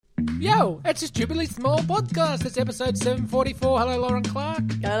Yo, it's a stupidly small podcast. It's episode 744. Hello, Lauren Clark.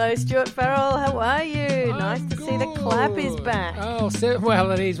 Hello, Stuart Farrell. How are you? Nice to see the clap is back. Oh, well,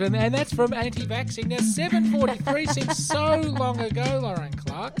 it is. And that's from anti-vaxxing. Now, 743 seems so long ago, Lauren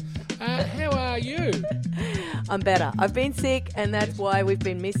Clark. How are you? I'm better. I've been sick, and that's why we've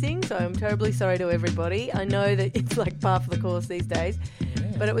been missing, so I'm terribly sorry to everybody. I know that it's like par for the course these days,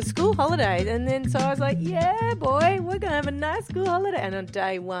 but it was school holidays, and then so I was like, yeah, boy, we're going to have a nice school holiday. And on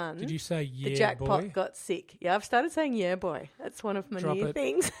day one, did you say yeah, the jackpot boy? got sick. Yeah, I've started saying yeah, boy. That's one of my new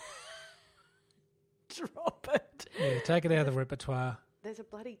things. Drop it. Yeah, take it out of the repertoire. There's a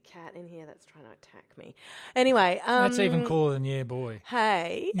bloody cat in here that's trying to attack me. Anyway. That's even cooler than yeah, boy.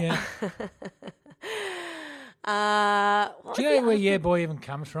 Hey. Yeah. Do you know where yeah, boy even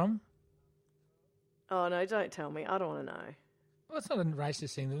comes from? Oh, no, don't tell me. I don't want to know. Well, it's not a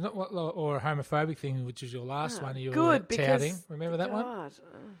racist thing, or a homophobic thing, which is your last one. You were touting. Remember that one?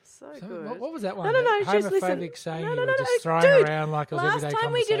 So good. What was that one? No, homophobic just listen. saying No, you were just throwing around like it was everyday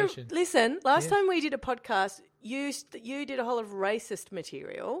conversation. Last time we did a podcast, you did a whole of racist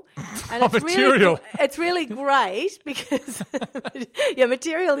material. And it's really great because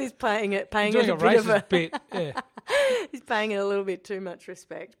material is paying it a racist bit. Yeah. He's paying it a little bit too much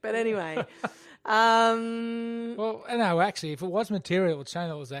respect. But anyway. Well, no, actually, if it was material, it's showing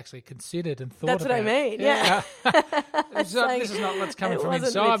that it was actually considered and thought about. That's what I mean, yeah. This is not what's coming from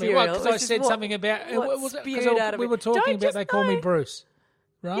inside me. Because I said something about... we were talking about they call me Bruce,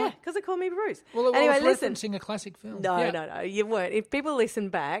 right? Yeah, because they call me Bruce. Well, anyway, I was referencing a classic film. No, you weren't. If people listen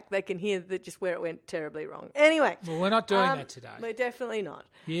back, they can hear just where it went terribly wrong. Anyway. Well, we're not doing that today. We're definitely not.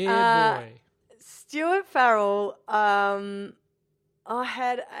 Yeah, boy. Stuart Farrell...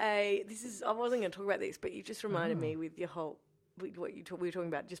 I wasn't going to talk about this, but you just reminded me with your whole, we were talking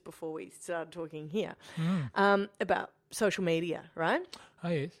about just before we started talking here, about social media, right? Oh,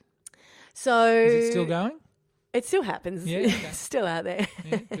 yes. So. Is it still going? It still happens. Yeah. Okay. It's still out there.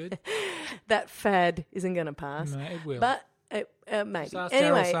 Yeah, good. That fad isn't going to pass. No, it will. But maybe. So ask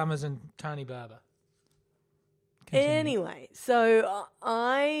Daryl Summers and Tony Barber. Continue. Anyway, so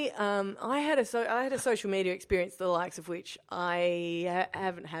I had a social media experience the likes of which I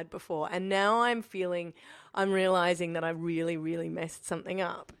haven't had before, and now I'm realizing that I really, really messed something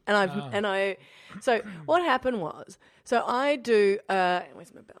up, So what happened was, I do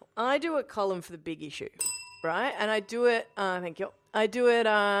where's my bell? I do a column for The Big Issue, right? And I do it. Thank you. I do it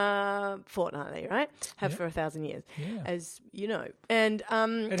fortnightly, right? Have for 1,000 years, as you know, and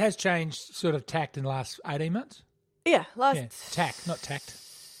it has changed, sort of tact in the last 18 months. Yeah, tact, not tact.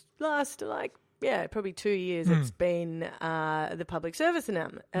 Last, probably 2 years it's been the public service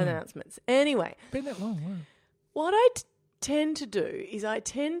announcements. Anyway. Been that long, wow. What I tend to do is I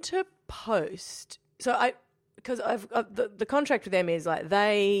tend to post, because the contract with them is like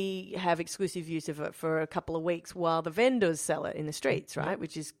they have exclusive use of it for a couple of weeks while the vendors sell it in the streets, right?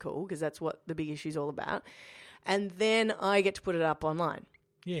 Which is cool because that's what The Big Issue is all about. And then I get to put it up online.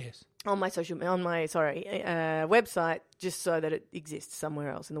 Yes. On my website, just so that it exists somewhere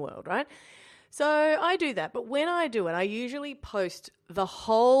else in the world, right? So I do that. But when I do it, I usually post the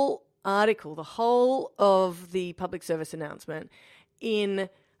whole article, the whole of the public service announcement in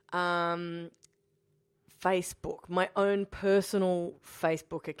Facebook, my own personal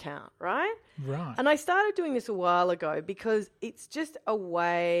Facebook account, right? Right. And I started doing this a while ago because it's just a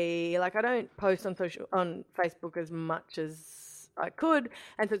way, like I don't post on Facebook as much as I could,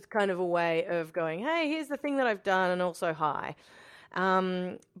 and so it's kind of a way of going, hey, here's the thing that I've done, and also hi.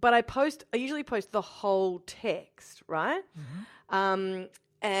 But I usually post the whole text, right? Mm-hmm.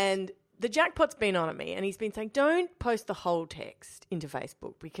 And the jackpot's been on at me, and he's been saying, don't post the whole text into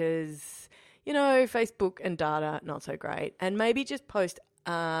Facebook because, Facebook and data, not so great, and maybe just post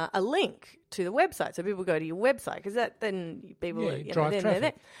a link to the website so people go to your website because then people drive traffic. They're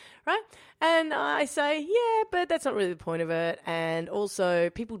there. Right? And I say, yeah, but that's not really the point of it. And also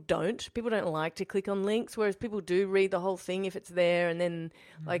people don't like to click on links, whereas people do read the whole thing if it's there and then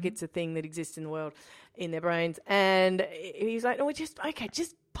like it's a thing that exists in the world in their brains. And he's like, no, just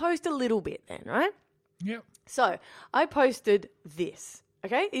post a little bit then, right? Yep. So I posted this,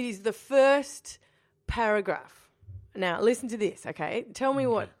 okay? It is the first paragraph. Now listen to this, okay? Tell me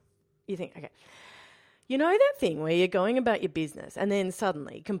what you think, okay? You know that thing where you're going about your business and then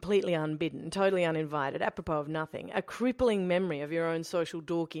suddenly, completely unbidden, totally uninvited, apropos of nothing, a crippling memory of your own social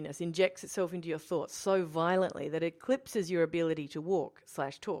dorkiness injects itself into your thoughts so violently that it eclipses your ability to walk,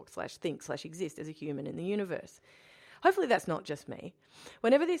 /talk, /think, /exist as a human in the universe. Hopefully that's not just me.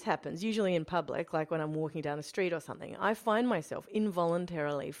 Whenever this happens, usually in public, like when I'm walking down the street or something, I find myself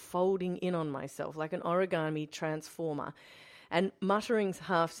involuntarily folding in on myself like an origami transformer and muttering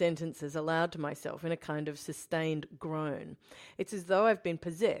half sentences aloud to myself in a kind of sustained groan. It's as though I've been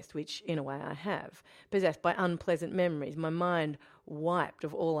possessed, which in a way I have, possessed by unpleasant memories, my mind wiped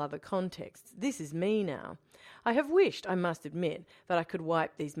of all other contexts. This is me now. I have wished, I must admit, that I could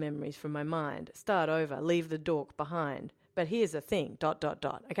wipe these memories from my mind, start over, leave the dork behind. But here's the thing, ...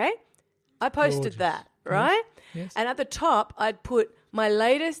 okay? I posted Gorgeous. that, right? Yes. And at the top, I'd put my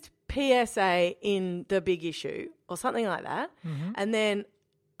latest PSA in the big issue or something like that. And then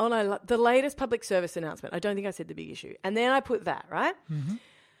the latest public service announcement. I don't think I said the big issue. And then I put that, right?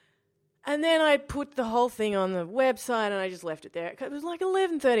 And then I put the whole thing on the website and I just left it there. It was like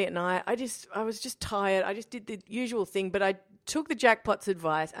 11:30 at night. I was just tired. I just did the usual thing, but I took the Jackpot's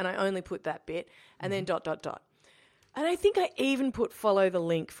advice and I only put that bit and then ... And I think I even put follow the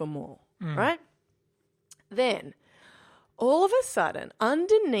link for more, right? Then all of a sudden,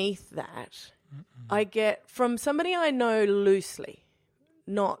 underneath that, I get from somebody I know loosely,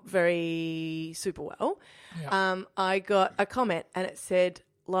 not very super well, I got a comment and it said,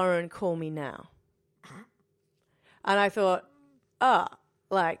 "Lauren, call me now." And I thought,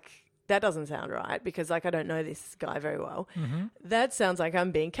 that doesn't sound right because, I don't know this guy very well. That sounds like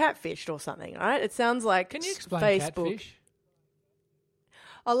I'm being catfished or something, right? It sounds like Can you explain Facebook. catfish?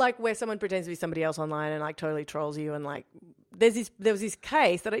 Oh, like where someone pretends to be somebody else online and totally trolls you and there was this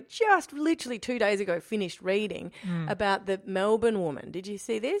case that I just literally 2 days ago finished reading about the Melbourne woman. Did you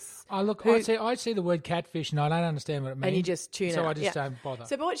see this? Oh, look, I see the word catfish and I don't understand what it means. And you just tune out. So I just don't bother.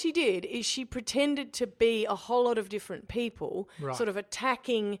 So but what she did is she pretended to be a whole lot of different people, Right. sort of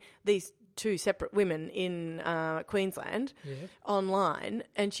attacking these two separate women in Queensland online,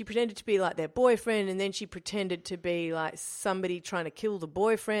 and she pretended to be like their boyfriend, and then she pretended to be like somebody trying to kill the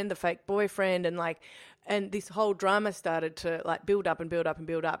boyfriend, the fake boyfriend, and this whole drama started to build up and build up and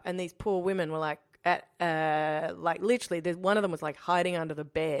build up, and these poor women were literally, one of them was hiding under the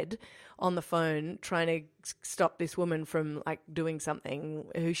bed on the phone trying to stop this woman from doing something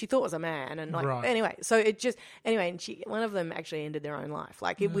who she thought was a man, and Right. anyway, so it just and one of them actually ended their own life.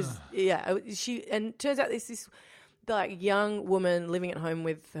 It was and it turns out this young woman living at home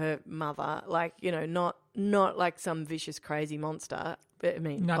with her mother, not like some vicious crazy monster. I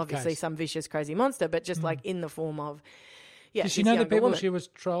mean, obviously some vicious crazy monster, but just in the form of. Yeah, Did she know the people she was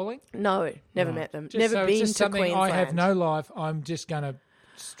trolling? No, never met them. Never so been it's just to something Queensland. I have no life. I'm just going to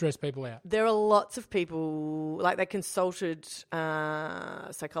stress people out. There are lots of people, they consulted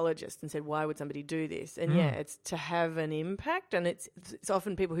psychologists and said, why would somebody do this? And it's to have an impact, and it's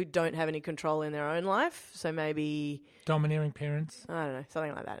often people who don't have any control in their own life. So maybe Domineering parents. I don't know,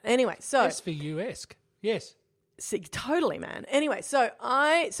 something like that. Anyway, so SVU-esque. Yes. totally, man. Anyway, so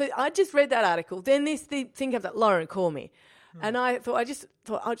I just read that article. Then this thing comes up, Lauren, call me. And I just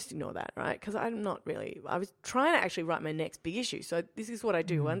thought I'll just ignore that, right? Because I'm not really. I was trying to actually write my next big issue. So this is what I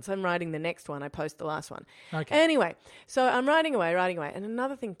do. Once I'm writing the next one, I post the last one. Okay. Anyway, so I'm writing away, and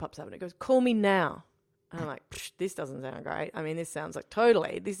another thing pops up and it goes, "Call me now." And I'm like, this doesn't sound great. I mean, this sounds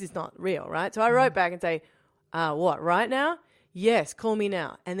this is not real, right? So I wrote back and say, what, right now? Yes, call me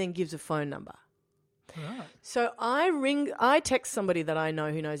now. And then gives a phone number. Right. So I text somebody that I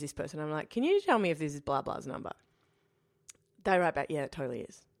know who knows this person. I'm like, can you tell me if this is blah blah's number? They write back, yeah, it totally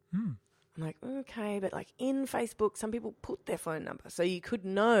is. I'm like, okay, but in Facebook, some people put their phone number. So you could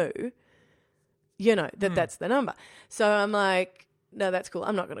know, that that's the number. So I'm like, no, that's cool.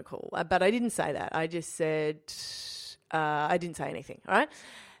 I'm not going to call. But I didn't say that. I just said, I didn't say anything. All right.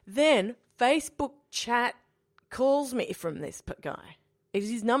 Then Facebook chat calls me from this guy.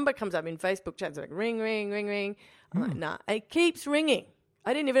 His number comes up in Facebook chat. It's like, ring, ring, ring, ring. I'm like, nah. It keeps ringing.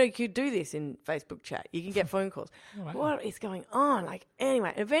 I didn't even know you could do this in Facebook chat. You can get phone calls. Wow. What is going on?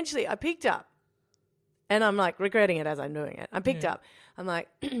 Anyway, eventually I picked up, and I'm regretting it as I'm doing it. I picked up. I'm like,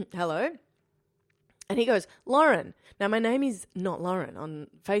 hello. And he goes, Lauren. Now, my name is not Lauren on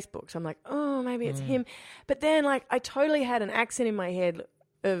Facebook. So I'm like, oh, maybe it's him. But then, I totally had an accent in my head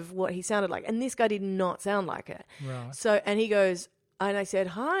of what he sounded like. And this guy did not sound like it. Right. So, and he goes, and I said,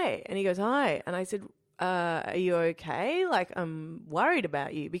 hi. And he goes, hi. And I said, are you okay? I'm worried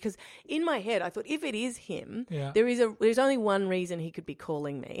about you, because in my head I thought, if it is him, there's only one reason he could be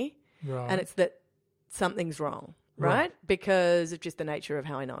calling me, Right. and it's that something's wrong, right? Because of just the nature of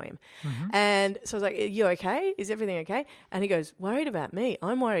how I know him. And so I was like, are you okay? Is everything okay? And he goes, worried about me?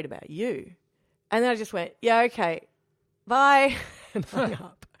 I'm worried about you. And then I just went, yeah, okay, bye, and hung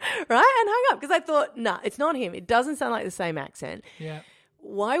up, right? And hung up, because I thought, nah, it's not him. It doesn't sound like the same accent. Yeah.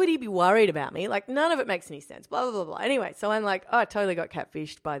 Why would he be worried about me? None of it makes any sense, blah, blah, blah, blah. Anyway, so I'm like, oh, I totally got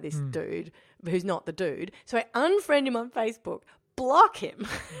catfished by this dude who's not the dude. So I unfriend him on Facebook, block him,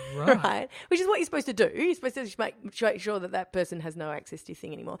 Right. right? Which is what you're supposed to do. You're supposed to just make sure that that person has no access to your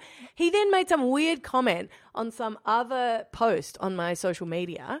thing anymore. He then made some weird comment on some other post on my social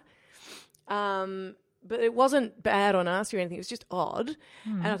media, but it wasn't bad on us or anything. It was just odd.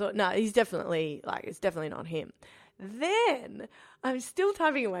 And I thought, no, he's definitely, it's definitely not him. Then I'm still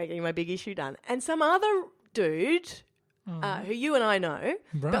typing away getting my big issue done. And some other dude who you and I know,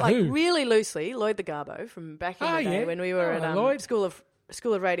 Right. but Who? really loosely, Lloyd the Garbo from back in the day yeah. when we were at Lloyd. School of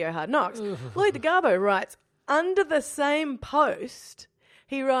Radio Hard Knocks. Lloyd the Garbo writes, under the same post,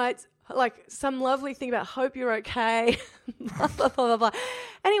 he writes, some lovely thing about hope you're okay, blah, blah, blah, blah, blah.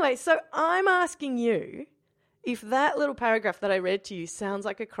 Anyway, so I'm asking you if that little paragraph that I read to you sounds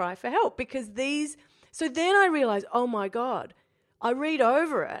like a cry for help, because so then I realize, oh my God, I read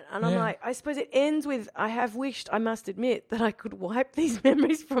over it and I'm like, I suppose it ends with, I have wished, I must admit, that I could wipe these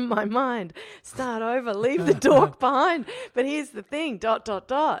memories from my mind, start over, leave the dork behind. But here's the thing, ...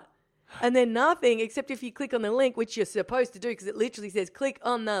 And then nothing, except if you click on the link, which you're supposed to do because it literally says click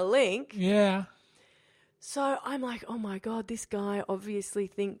on the link. Yeah. So I'm like, oh my God, this guy obviously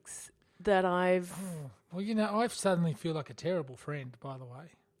thinks that I've... Well, I suddenly feel like a terrible friend, by the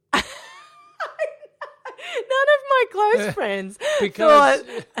way. None of my close friends Because...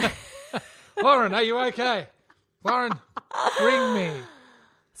 thought... Lauren, are you okay? Lauren, ring me.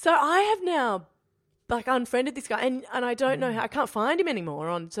 So I have now unfriended this guy and I don't know how, I can't find him anymore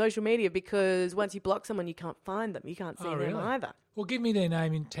on social media because once you block someone, you can't find them. You can't see them either. Well, give me their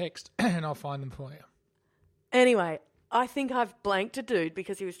name in text and I'll find them for you. Anyway, I think I've blanked a dude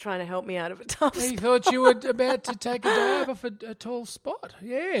because he was trying to help me out of a tough He spot. thought you were about to take a dive off a tall spot.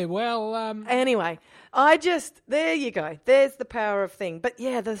 Yeah, well... Anyway, there you go. There's the power of thing. But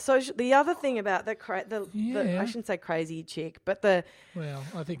yeah, the other thing about the I shouldn't say crazy chick, but Well,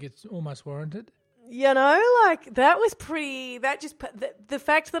 I think it's almost warranted. that was pretty, the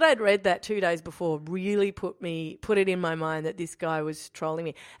fact that I'd read that 2 days before really put it in my mind that this guy was trolling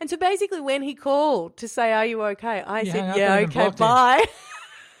me. And so basically when he called to say, are you okay? I You hung said, up yeah, and okay, blocked him. bye.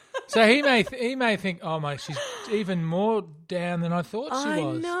 So he may think, oh mate, she's even more down than I thought she I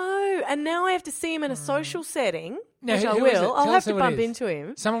was. know. And now I have to see him in a social setting, Now, which I who is it? will. I'll Tell have us to who it bump is. into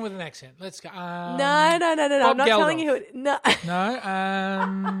him. Someone with an accent. Let's go. No. I'm Bob not telling you who Geldof. it... No.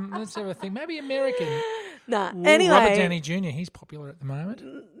 No, let's have a think. Maybe American. No. Ooh, Anyway. Robert Downey Jr., he's popular at the moment.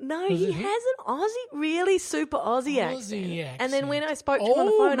 No, Was he it him? has an Aussie, really super Aussie Aussie accent. And then when I spoke to him on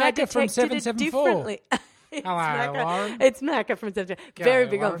the phone, I Macca from detected it 774. differently. It's Hello, Macca. Lauren. It's Macca from 774. Go, Very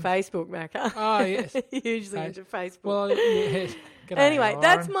big Lauren. on Facebook, Macca. Oh, yes. Hugely into Facebook. Well, yeah. G'day, Anyway, Lauren.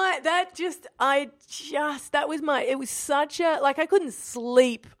 it was such a, I couldn't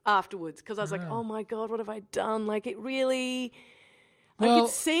sleep afterwards because I was like, oh my God, what have I done? It really, I Well- could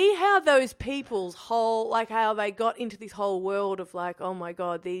see how those people's whole, how they got into this whole world of oh my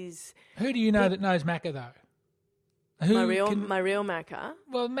God, these, Who do you know that knows Macca, though? my real Macca.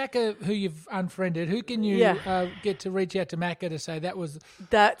 Well, Macca, who you've unfriended, who can you get to reach out to Macca to say that was...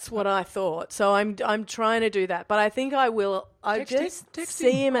 That's what I thought. So I'm trying to do that, but I think I will. Text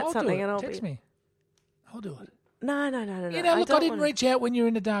see him at I'll something, do it. and I'll text me. I'll do it. No. Look, I didn't reach out when you're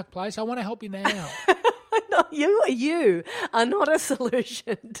in a dark place. I want to help you now. No, you are not a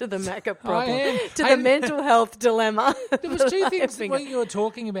solution to the Macca problem, am. to the mental health dilemma. There was two things when you were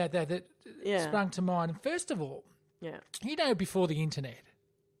talking about that Yeah. sprung to mind. First of all, yeah, before the internet,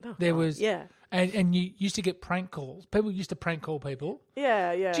 oh, there God. was... yeah. And you used to get prank calls. People used to prank call people.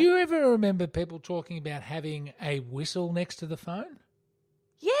 Yeah. Do you ever remember people talking about having a whistle next to the phone?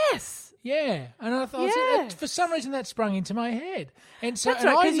 Yes. Yeah. And I thought, Yes. for some reason that sprung into my head. And so That's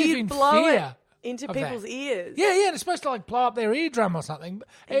and right, I because live you in blow fear it into of people's that. ears. Yeah, and it's supposed to blow up their eardrum or something.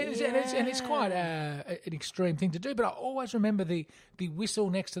 And it's quite an extreme thing to do. But I always remember the whistle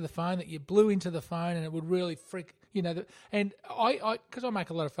next to the phone that you blew into the phone and it would really freak, and I because I make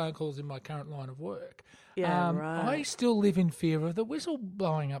a lot of phone calls in my current line of work. Yeah, right. I still live in fear of the whistle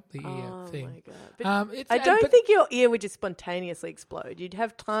blowing up the ear thing. Oh my God. But I But don't think your ear would just spontaneously explode. You'd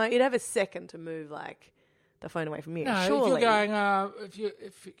have time. You'd have a second to move the phone away from you. No, surely.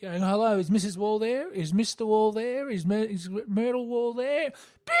 if you're going, hello, is Mrs. Wall there? Is Mr. Wall there? Is Myrtle Wall there?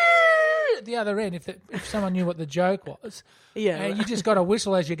 At the other end, if someone knew what the joke was, and you just got a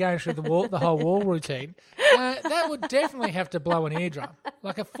whistle as you're going through the whole wall routine, that would definitely have to blow an eardrum,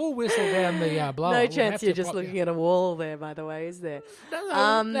 like a full whistle down the blower. No would chance have you're to just pop looking you. at a wall there, by the way, is there?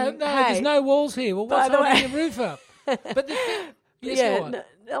 No, hey, there's no walls here. Well, what's by the holding way- your roof up? But the thing, yes, yeah. go on.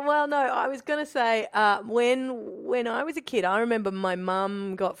 No, I was going to say when I was a kid, I remember my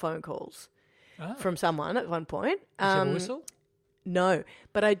mum got phone calls from someone at one point. Did you have a whistle? No,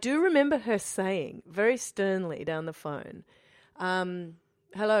 but I do remember her saying very sternly down the phone,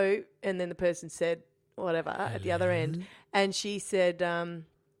 hello, and then the person said whatever at the other end, and she said,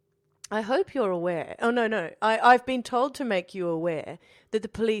 I hope you're aware. Oh, no. I've been told to make you aware that the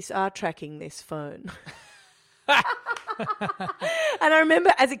police are tracking this phone. And I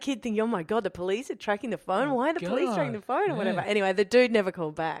remember as a kid thinking, oh my God, the police are tracking the phone? Why are the police tracking the phone or whatever? Anyway, the dude never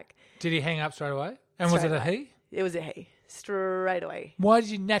called back. Did he hang up straight away? And was it a he? It was a he. Straight away. Why did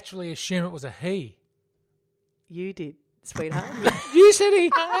you naturally assume it was a he? You did, sweetheart. You said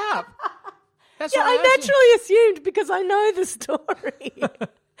he hung up. That's yeah, what I naturally assumed because I know the story.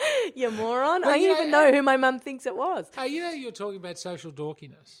 You moron. Well, I even know who my mum thinks it was. Hey, you know you're talking about social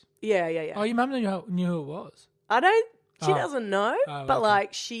dorkiness. Yeah. Oh, your mum knew who it was? I don't... She doesn't know, but okay.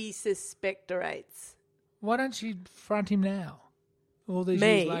 like she suspectorates. Why don't you front him now? All these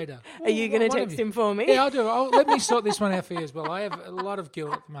Me? years later. Are you going to text him for me? Yeah, I'll do it. Let me sort this one out for you as well. I have a lot of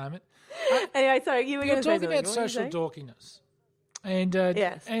guilt at the moment. Anyway, sorry, you were going to say talking something. about social dorkiness. And,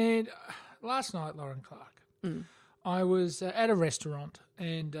 yes. And last night, Lauren Clark, I was at a restaurant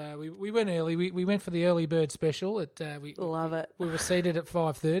and we went early. We went for the early bird special. Love it. We were seated at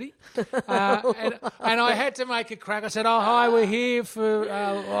 5:30, and I had to make a crack. I said, "Oh, hi, we're here for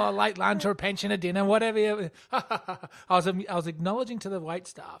late lunch or a pensioner dinner, whatever." I was acknowledging to the wait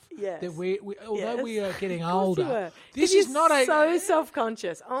staff that we although we are getting older, this is not so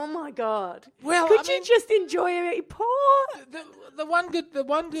self-conscious. Oh my God! Well, could you just enjoy it? Poor. The one good thing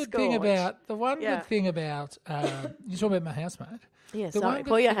about good thing about you're talking about my housemate. Yeah, sorry,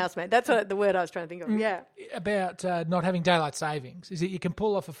 call your housemate. That's the word I was trying to think of. Yeah. About not having daylight savings is that you can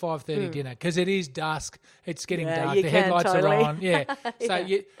pull off a 5:30 dinner because it is dusk. It's getting dark. The headlights are on. Yeah. So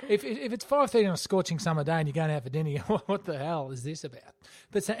if it's 5:30 on a scorching summer day and you're going out for dinner, you go, what the hell is this about?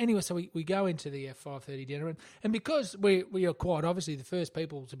 But so anyway, so we go into the 5:30 dinner and because we are quite obviously the first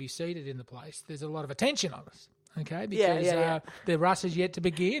people to be seated in the place, there's a lot of attention on us. Okay, because the rush is yet to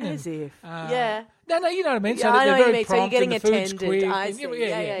begin. As and, if. No, you know what I mean. Yeah, so I know they're very what you mean. So you're prompt getting and the food's attended. quick. I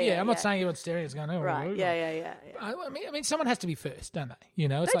see. Yeah. I'm not saying everyone's staring at us going, oh, right. Yeah. I mean, someone has to be first, don't they? You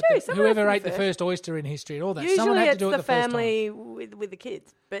know, it's They like do. whoever ate the first oyster in history and all that. Usually someone had to do it it's the first family time. with the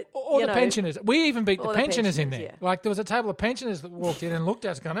kids, but or the pensioners. We even beat the pensioners in there. Yeah. Like there was a table of pensioners that walked in and looked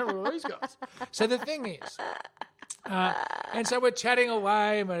at us going, oh, what are these guys? So the thing is, and so we're chatting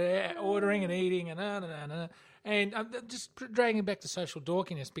away and we're ordering and eating and And I'm just dragging back to social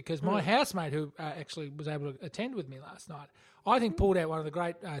dorkiness because my housemate, who actually was able to attend with me last night, I think pulled out one of the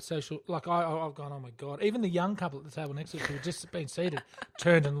great social. Like I've gone, oh my God! Even the young couple at the table next to us who had just been seated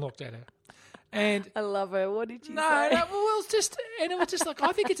turned and looked at her. And I love her. What did you say? Well, it was just like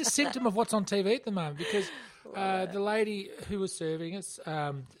I think it's a symptom of what's on TV at the moment because the lady who was serving us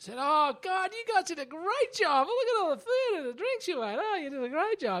said, "Oh God, you guys did a great job! Look at all the food and the drinks you ate. Oh, you did a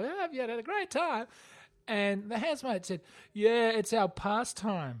great job. I hope you had a great time." And the housemate said, "Yeah, it's our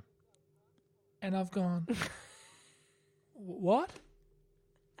pastime." And I've gone, "What?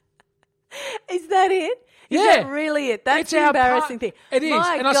 Is that it? Is that really it? That's the embarrassing thing. It is.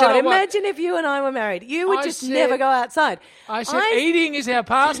 My and God, I said, imagine if you and I were married. You would just never go outside. I said, eating is our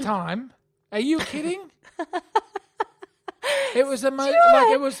pastime. Are you kidding? It was the most,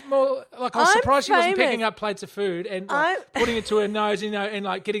 it was more, like I was surprised she wasn't picking up plates of food and putting it to her nose, and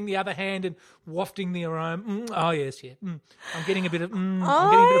like getting the other hand and wafting the aroma. Oh, yes, yeah. I'm getting a bit of, I'm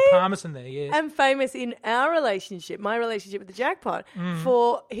getting a bit of parmesan there, yes. I'm famous in our relationship, my relationship with the jackpot,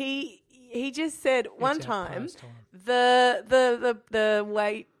 for he just said one time the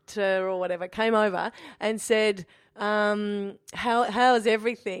waiter or whatever came over and said, how's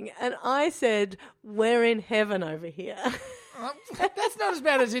everything? And I said, we're in heaven over here. That's not as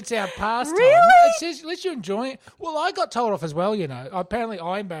bad as it's our pastime. Really? It says, let you enjoy it. Well, I got told off as well, you know. Apparently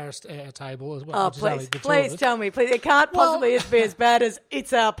I embarrassed our table as well. Oh, please tell me. Please. It can't possibly be as bad as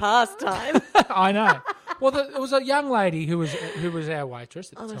it's our pastime. I know. Well, it was a young lady who was our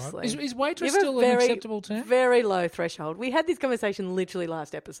waitress at the Honestly. time. Is waitress still an acceptable term? Very low threshold. We had this conversation literally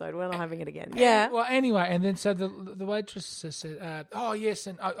last episode. We're not having it again. Yeah. Well, anyway, and then so the waitress said, "Oh yes,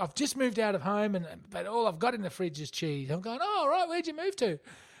 and I've just moved out of home, but all I've got in the fridge is cheese." I'm going, "Oh right, where'd you move to?"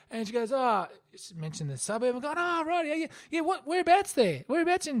 And she goes, she mentioned the suburb. I'm going, "Oh right, yeah. Whereabouts there?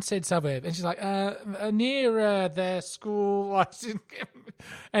 Whereabouts in said suburb?" And she's like, "Near the school."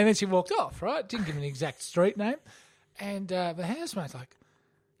 And then she walked off. Right, didn't give me the exact street name. And the housemate's like,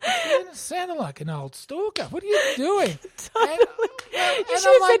 "You sounded like an old stalker. What are you doing?" Totally. You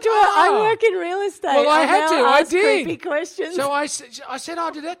should have said to her, "I work in real estate." Well, I had to. I did. Creepy questions. So I said,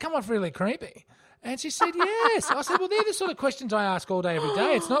 "Oh, did that come off really creepy?" And she said, yes. I said, well, they're the sort of questions I ask all day, every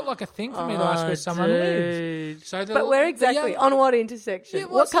day. It's not like a thing for me to ask where someone lives. So but where exactly? On what intersection? Yeah,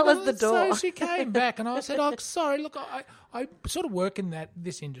 what colour's the door? So she came back and I said, oh, sorry, look, I sort of work in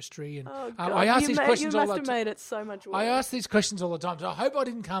this industry. And I ask these questions all the time. You must have made it so much worse. I ask these questions all the time. So I hope I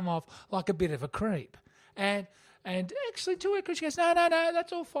didn't come off like a bit of a creep. And actually, to her, she goes, no,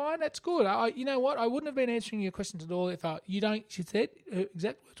 that's all fine. That's good. You know what? I wouldn't have been answering your questions at all if you don't, she said, her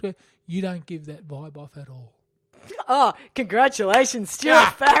exact words were, you don't give that vibe off at all. Oh, congratulations,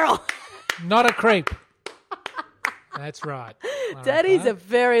 Stuart Farrell. Not a creep. That's right. That is a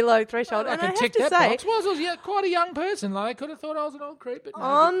very low threshold. I can tick that box. Well, I was quite a young person. I could have thought I was an old creep, but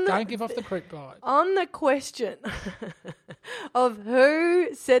no, don't give off the creep vibe. On the question of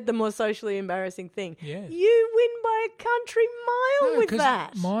who said the more socially embarrassing thing, you win by a country mile with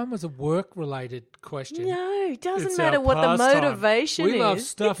that. Mine was a work-related question. No, it doesn't matter what the motivation is. We love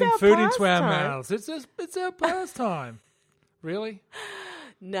stuffing food into our mouths. It's our pastime. Really?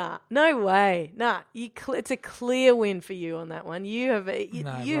 Nah, no way. Nah, it's a clear win for you on that one. You have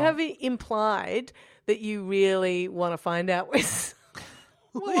have implied that you really want to find out with.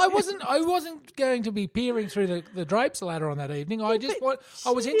 Well, I wasn't going to be peering through the drapes ladder on that evening. I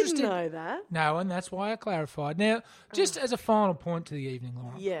was interested. Didn't know that. No, and that's why I clarified. Now, just as a final point to the evening,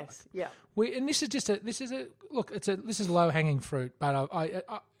 Lauren. Yes, yeah. This is low hanging fruit. But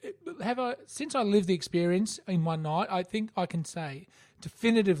since I lived the experience in one night, I think I can say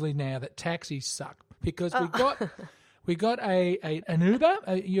definitively now that taxis suck because we got an Uber.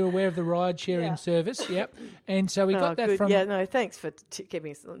 You're aware of the ride sharing service, yep. And so we got that good. from thanks for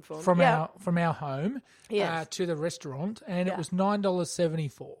keeping us informed. From our home to the restaurant, and it was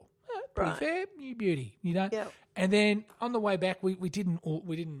 $9.74. Pretty fair, you beauty, you know. Yep. And then on the way back, we didn't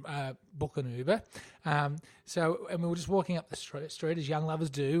book an Uber, and we were just walking up the street as young lovers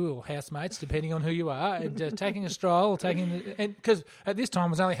do, or housemates, depending on who you are, and taking a stroll, because at this time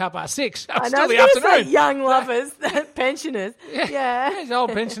it was only 6:30. I know, still the afternoon. Say young lovers, pensioners, yeah. As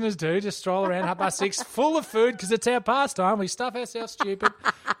old pensioners do, just stroll around 6:30, full of food because it's our pastime. We stuff ourselves stupid,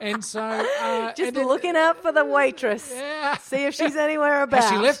 and so looking out for the waitress. Yeah, see if she's anywhere about. Has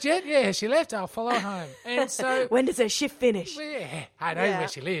she left yet? Yeah, she left. I'll follow her home, and so. When does her shift finish? Yeah, I know where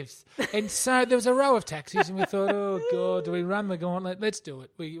she lives. And so there was a row of taxis, and we thought, oh, God, do we run the gauntlet? Let's do it.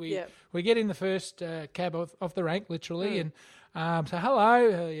 We get in the first cab off the rank, literally, and say,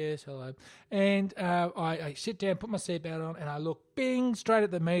 hello. Yes, hello. And I sit down, put my seatbelt on, and I look, bing, straight at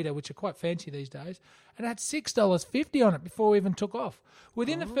the meter, which are quite fancy these days, and it had $6.50 on it before we even took off.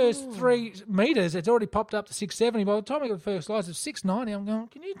 Within the first 3 meters, it's already popped up to $6.70. By the time I got the first license, $6.90. I'm going,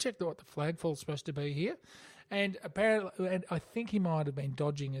 can you check what the flagfall's supposed to be here? And apparently, and I think he might have been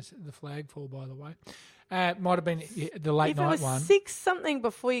dodging the flagfall, by the way. Might have been the late night one. If it was 6-something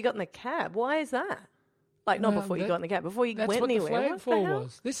before you got in the cab, why is that? Like, not before you got in the cab, before you went anywhere. That's what the flagfall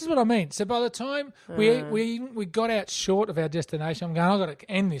was. This is what I mean. So by the time we got out short of our destination, I'm going, I've got to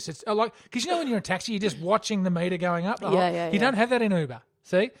end this. It's like, because you know when you're in a taxi, you're just watching the meter going up. You don't have that in Uber.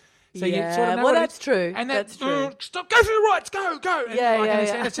 See? So you sort of know that's true. And that's true. Stop, go for the rights, go. And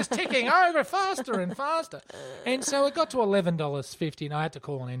and it's just ticking over faster and faster. And so it got to $11.50, and I had to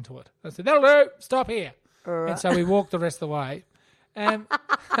call an end to it. I said, that'll do, stop here. Right. And so we walked the rest of the way. And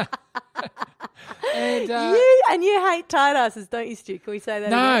you hate tight asses, don't you, Stu? Can we say that?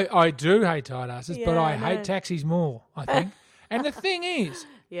 No, again? I do hate tight asses, but I hate taxis more, I think. And the thing is,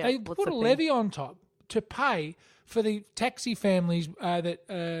 they put a levy on top to pay for the taxi families that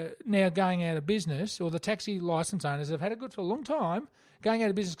are now going out of business, or the taxi licence owners that have had it good for a long time, going out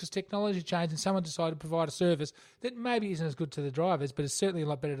of business because technology changed and someone decided to provide a service that maybe isn't as good to the drivers, but is certainly a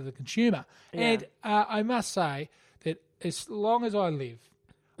lot better to the consumer. Yeah. And I must say that as long as I live,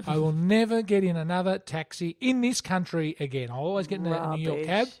 I will never get in another taxi in this country again. I'll always get in a New York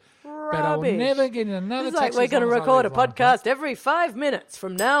cab. But I will never get in another taxi. It's like we're going to record a podcast every 5 minutes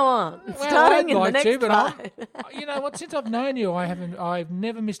from now on, starting in the next 5. You know what? Since I've known you, I've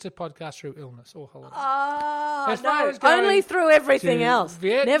never missed a podcast through illness or holiday. No, only through everything else.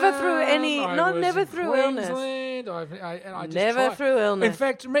 Vietnam, never through never through illness. I just never through illness. In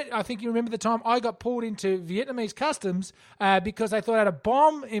fact, I think you remember the time I got pulled into Vietnamese customs because they thought I had a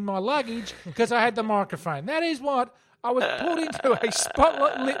bomb in my luggage because I had the microphone. That is what. I was pulled into a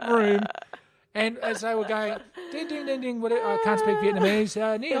spotlight-lit room, and as they were going, ding, ding, ding, ding, whatever, I can't speak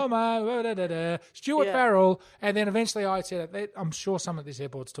Vietnamese, ni hao ma, Stuart Farrell, and then eventually I said, I'm sure someone at this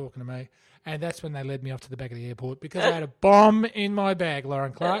airport's talking to me, and that's when they led me off to the back of the airport, because I had a bomb in my bag,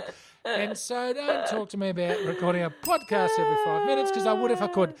 Lauren Clark, and so don't talk to me about recording a podcast every 5 minutes, because I would if I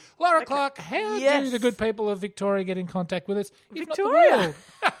could. Laura Clark, how do the good people of Victoria get in contact with us? Victoria?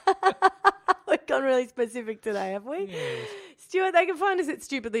 We've gone really specific today, have we? Yes. Stuart, they can find us at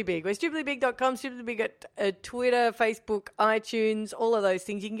Stupidly Big. We're stupidlybig.com, Stupidly Big at Twitter, Facebook, iTunes, all of those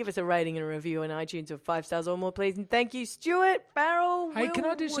things. You can give us a rating and a review on iTunes of 5 stars or more, please. And thank you, Stuart Farrell. Hey, can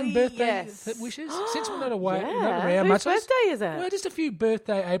I do some birthday wishes? Since we're not away, not around Whose much. birthday is that? Well, just a few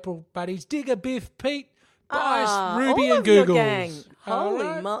birthday April buddies. Digger, Biff, Pete, Bias, Ruby, all and of your Googles. gang. Holy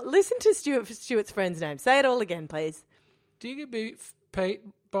right. Listen to Stuart's friend's name. Say it all again, please. Digger, Biff, Pete,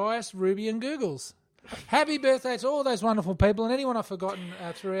 Bias, Ruby, and Googles. Happy birthday to all those wonderful people and anyone I've forgotten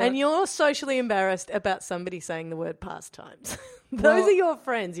throughout. And you're socially embarrassed about somebody saying the word pastimes. Those are your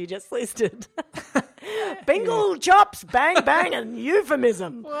friends you just listed. Bingle, chops, bang, bang, and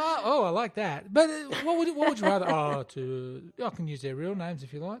euphemism. Well, I like that. But what would you rather? I can use their real names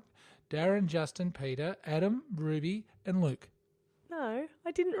if you like. Darren, Justin, Peter, Adam, Ruby, and Luke. No,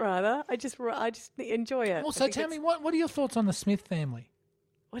 I didn't rather. I just enjoy it. Also, tell me, what are your thoughts on the Smith family?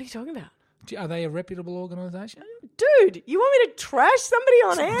 What are you talking about? Are they a reputable organisation? Dude, you want me to trash somebody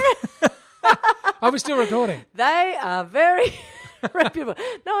on air? Are we still recording? They are very reputable.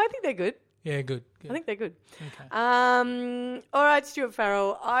 No, I think they're good. Yeah, good. I think they're good. Okay. All right, Stuart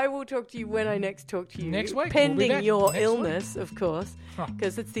Farrell, I will talk to you when I next talk to you. Next week. Pending We'll be back your next illness, of course,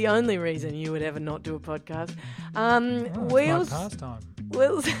 because it's the only reason you would ever not do a podcast. We'll pastime.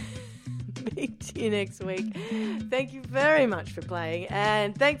 We'll speak to you next week. Thank you very much for playing,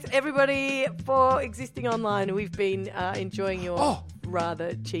 and thanks everybody for existing online. We've been enjoying your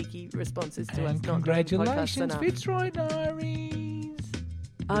rather cheeky responses to us. Congratulations, Fitzroy Diaries.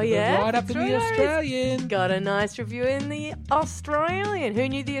 Oh, yeah? Right up in the Australian. Got a nice review in the Australian. Who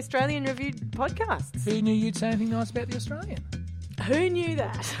knew the Australian reviewed podcasts? Who knew you'd say anything nice about the Australian? Who knew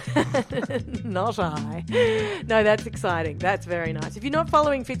that? Not I. No, that's exciting. That's very nice. If you're not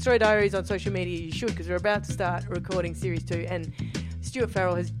following Fitzroy Diaries on social media, you should, because we're about to start recording Series 2, and Stuart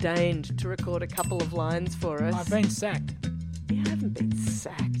Farrell has deigned to record a couple of lines for us. I've been sacked. You haven't been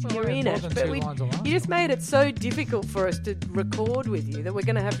sacked. Well, You're in it. But you just made it so difficult for us to record with you that we're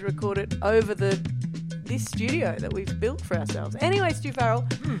going to have to record it over this studio that we've built for ourselves. Anyway, Stu Farrell,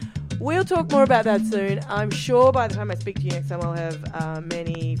 we'll talk more about that soon. I'm sure by the time I speak to you next time, I'll have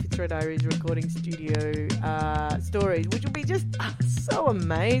many Fitzroy Diaries recording studio stories, which will be just so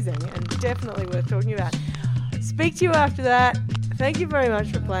amazing and definitely worth talking about. Speak to you after that. Thank you very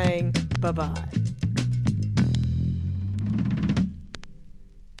much for playing. Bye-bye.